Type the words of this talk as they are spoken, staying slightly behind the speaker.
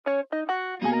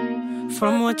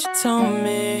from what you told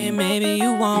me, maybe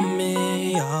you want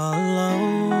me all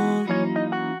alone.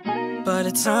 But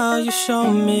it's all you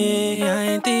show me,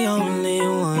 I ain't the only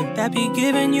one that be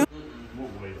giving you.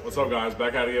 What's up, guys?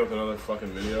 Back at it again with another fucking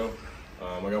video.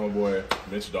 I got my boy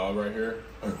Mitch Dog right here.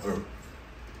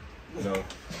 You know,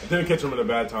 I didn't catch him at a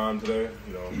bad time today.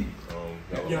 You know,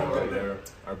 got right there.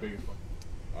 Our biggest.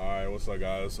 All right, what's up,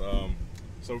 guys? So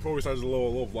before we start this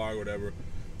little vlog or whatever,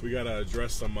 we gotta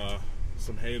address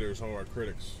some haters, some of our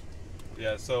critics.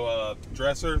 Yeah. So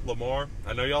Dresser, Lamar,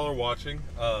 I know y'all are watching.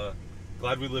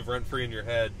 Glad we live rent free in your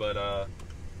head, but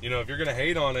you know, if you're gonna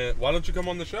hate on it, why don't you come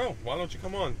on the show? Why don't you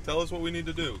come on? Tell us what we need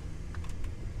to do.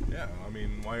 Yeah, I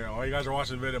mean, while you guys are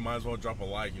watching the video, might as well drop a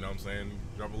like, you know what I'm saying?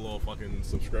 Drop a little fucking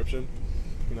subscription,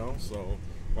 you know? So,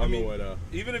 I mean,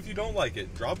 even if you don't like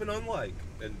it, drop an unlike.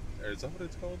 And or is that what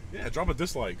it's called? Yeah, drop a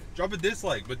dislike. Drop a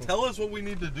dislike, but tell us what we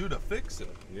need to do to fix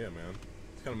it. Yeah, man.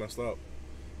 It's kind of messed up.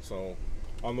 So,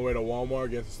 on the way to Walmart,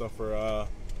 getting some stuff for,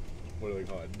 what do they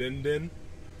call it? Din.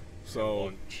 So,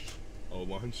 lunch. Oh,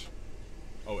 lunch?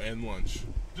 Oh, and lunch.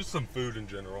 Just some food in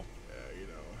general. Yeah, you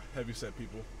know, heavy set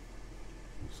people.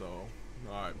 So,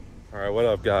 alright. Alright, what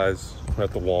up, guys? We're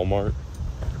at the Walmart.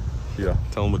 Yeah,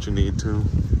 tell them what you need to.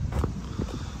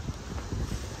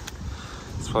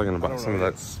 It's probably gonna buy some of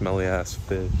that smelly ass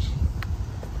fish.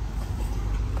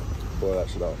 Boil that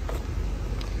shit out.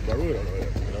 But I really don't know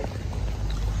yet, you know?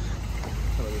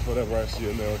 I mean, whatever I see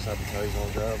in there looks appetizing,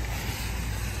 I'll grab.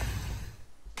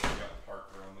 We got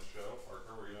Parker on the show.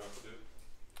 Parker, what are you about to do?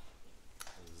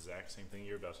 The exact same thing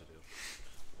you're about to do.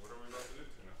 What are we about to do,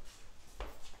 Tina?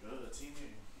 Go to the team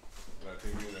meeting. We got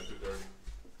team meeting at 2:30.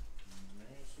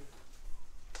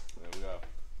 And then we got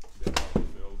Dan on the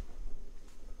field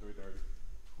at 3:30.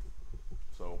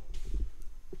 So,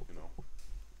 you know.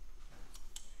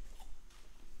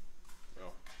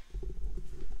 Well.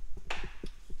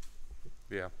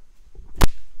 Yeah.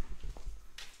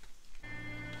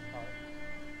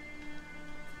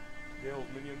 Gale's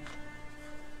Minions.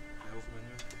 Gale's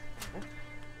Minions?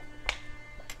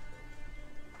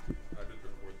 I did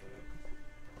record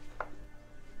that.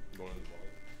 Going in the vlog.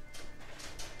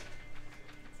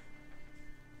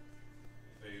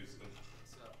 Hey, Houston.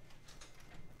 What's up?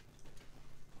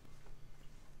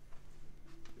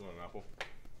 You want an apple?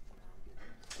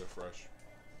 They're fresh.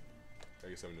 Can I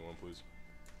get 71, please?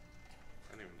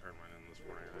 I didn't even turn mine in this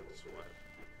morning. I had to sweat.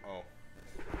 Oh,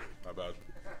 my bad.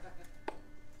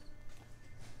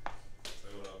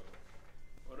 Say what up.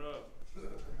 What up?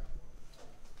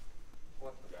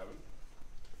 What, Gavin?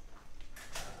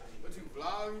 What you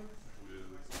vlogging?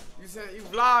 You said you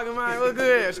vlogging, man? What's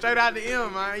good? Straight out the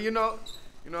M, man. You know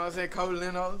what I'm saying?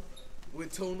 Colino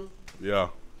with tuna, Yeah.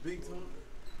 big tuna.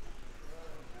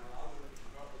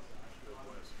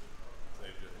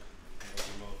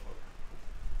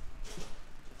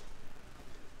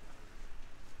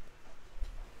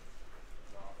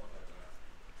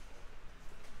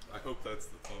 I hope that's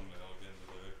the thumbnail again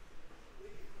today.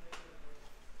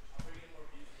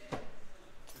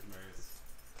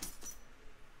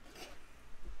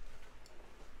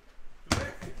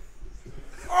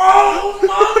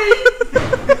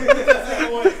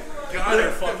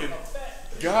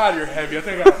 God, you're heavy. I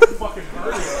think I got a fucking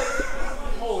hernia.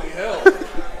 Holy hell. I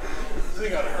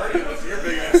think I got a hernia. Look, your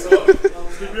big ass up.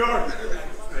 Keep your arm.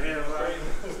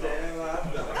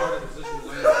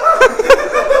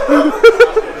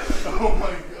 Oh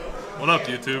my god. What up,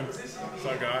 YouTube? What's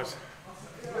up, guys?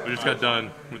 We just got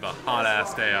done with a hot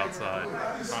ass day outside.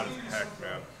 Hot as heck,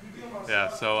 man. Yeah,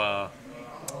 so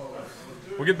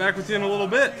we'll get back with you in a little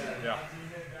bit. Yeah.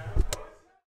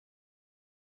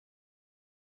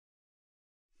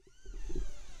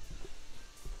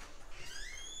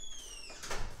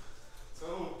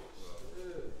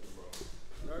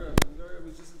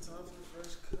 Just in time for the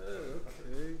fresh cut.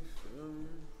 Okay.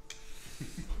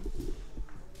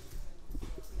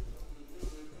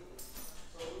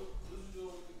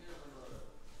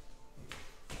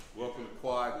 Welcome to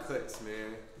Quad Cuts,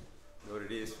 man. Know what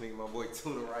it is? Finna get my boy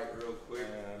Tuna right real quick.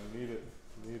 Man, need it.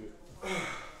 Need it.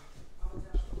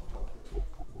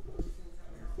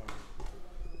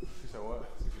 She said what?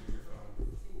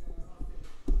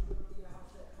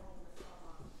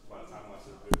 By the time I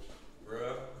said bitch.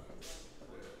 Bruh.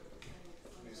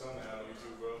 Need something to add on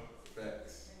YouTube, bro.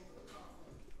 Facts.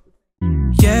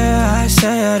 Yeah, I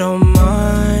say I don't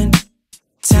mind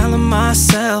telling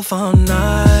myself all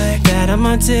night that I'm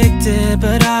addicted,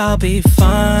 but I'll be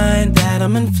fine. That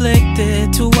I'm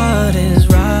inflicted to what is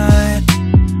right.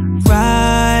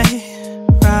 Right.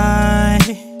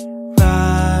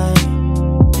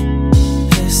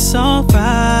 It's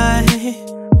alright.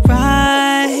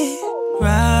 Right.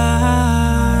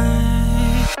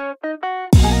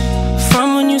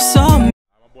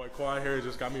 hair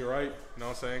just got me right. You know what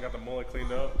I'm saying? Got the mullet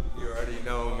cleaned up. You already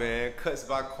know, man. Cuts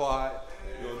by Quad.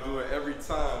 We're gonna do it every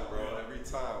time, bro. Every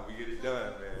time we get it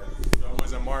done, man. Y'all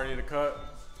boys at Martin need a cut.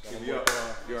 Give me up.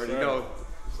 You already know.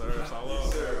 Sir, it's all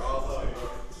love. Sir, all love, bro.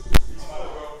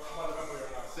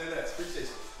 Say that. Appreciate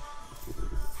you.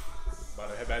 About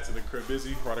to head back to the crib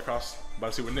busy, right across. About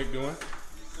to see what Nick doing.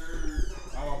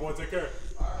 All right, my boy, take care.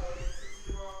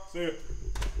 See ya.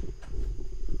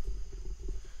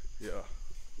 Yeah,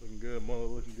 looking good,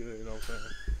 mullet looking good, you know what I'm saying?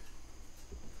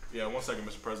 Yeah, 1 second,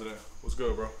 Mr. President. What's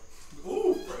good, bro?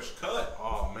 Ooh, fresh cut.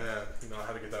 Oh, man, you know, I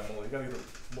had to get that mullet. You gotta get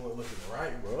the mullet looking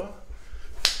right, bro.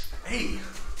 Hey,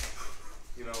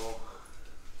 you know,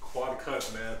 quad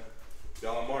cuts, man.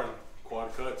 Y'all Martin,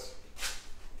 quad cuts.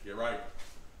 Get right.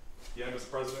 Yeah, Mr.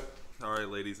 President. All right,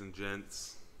 ladies and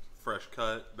gents. Fresh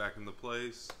cut, back in the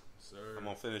place. Sir. I'm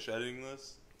gonna finish editing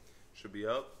this. Should be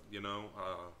up, you know.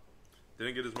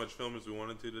 Didn't get as much film as we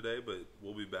wanted to today, but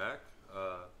we'll be back.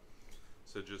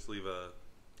 So just leave a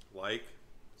like,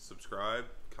 subscribe,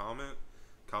 comment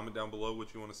down below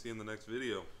what you want to see in the next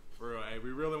video. For real, hey,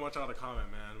 we really want y'all to comment,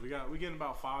 man. We getting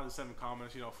about 5 to 7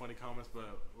 comments, you know, funny comments,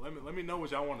 but let me know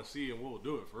what y'all want to see and we'll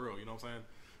do it for real, you know what I'm saying?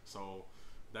 So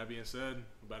that being said,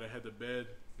 about to head to bed.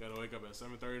 Gotta wake up at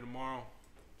 7:30 tomorrow.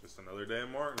 Just another day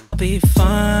in Martin. Be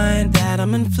fine that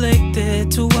I'm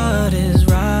inflicted to what is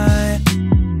right.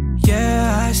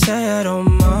 Yeah, I say I don't